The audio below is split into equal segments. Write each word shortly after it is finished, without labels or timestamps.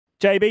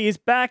JB is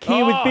back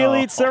here with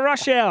Billy. It's the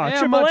rush hour. How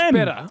Triple much M.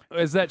 better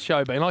has that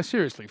show been? Like,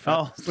 seriously,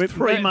 Oh, with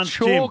 3 that months,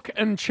 chalk Jim.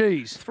 and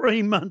cheese.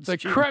 3 months, The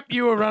Jim. crap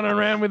you were running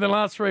around with the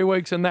last 3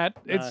 weeks and that,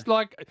 it's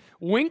like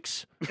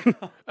Winks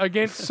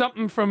against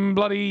something from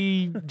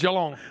bloody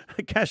Geelong.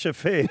 Cash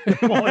affair.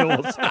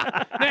 Miles.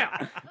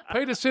 Now,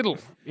 Peter Siddle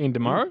in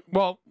tomorrow.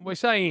 Well, we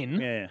say in.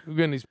 Yeah. We're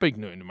going to speak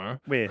to him tomorrow.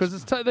 Yes.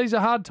 Because these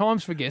are hard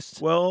times for guests.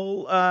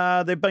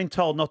 Well, they've been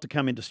told not to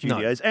come into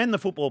studios and the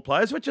football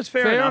players, which is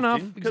fair enough,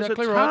 Jim, because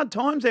exactly it's right. hard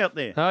times out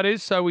there. That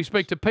is. So we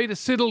speak to Peter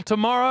Siddle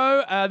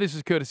tomorrow. This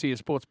is courtesy of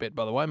Sportsbet,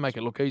 by the way. Make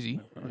it look easy.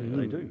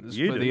 They do. This is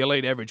You for do. the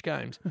elite average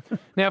games.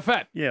 Now,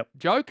 Fat. Yep.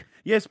 Joke?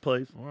 Yes,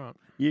 please. All right.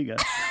 You go.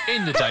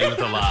 In the day with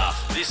a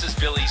laugh. This is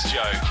Billy's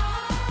joke.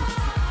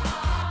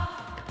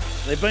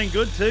 They've been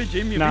good too,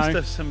 Jim. You No. missed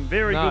us some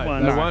very No, good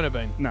ones. they won't have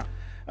been. No.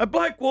 A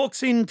bloke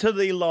walks into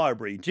the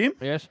library, Jim,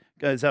 Yes?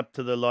 goes up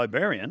to the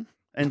librarian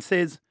and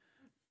says,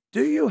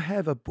 "Do you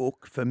have a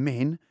book for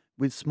men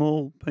with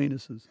small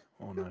penises?"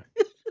 Oh, no.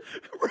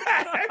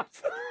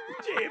 Rats!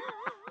 Jim,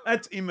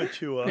 that's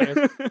immature.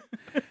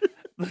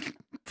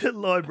 The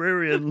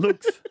librarian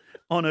looks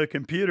on her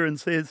computer and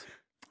says,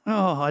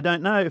 "Oh, I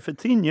don't know if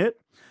it's in yet."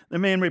 The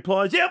man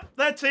replies, "Yep,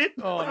 that's it."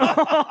 Oh, no.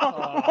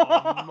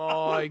 Oh,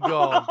 my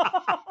God.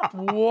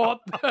 What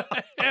the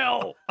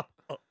hell?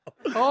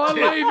 I'll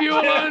leave you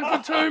alone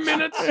for 2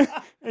 minutes.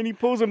 And he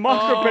pulls a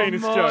micro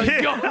penis my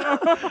joke.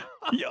 God.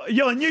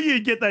 I knew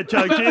you'd get that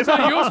joke, Jim. So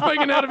you're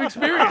speaking out of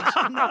experience.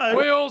 No.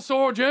 We all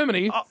saw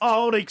Germany.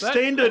 Old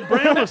extended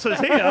Brownless is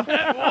here.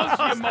 That was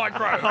your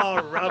micro.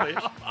 Oh,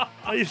 rubbish.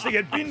 I used to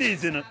get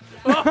bindies in it.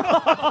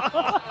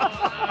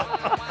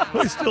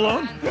 We're still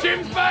on?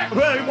 Jim's back.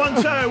 Well,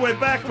 one show, we're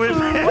back with...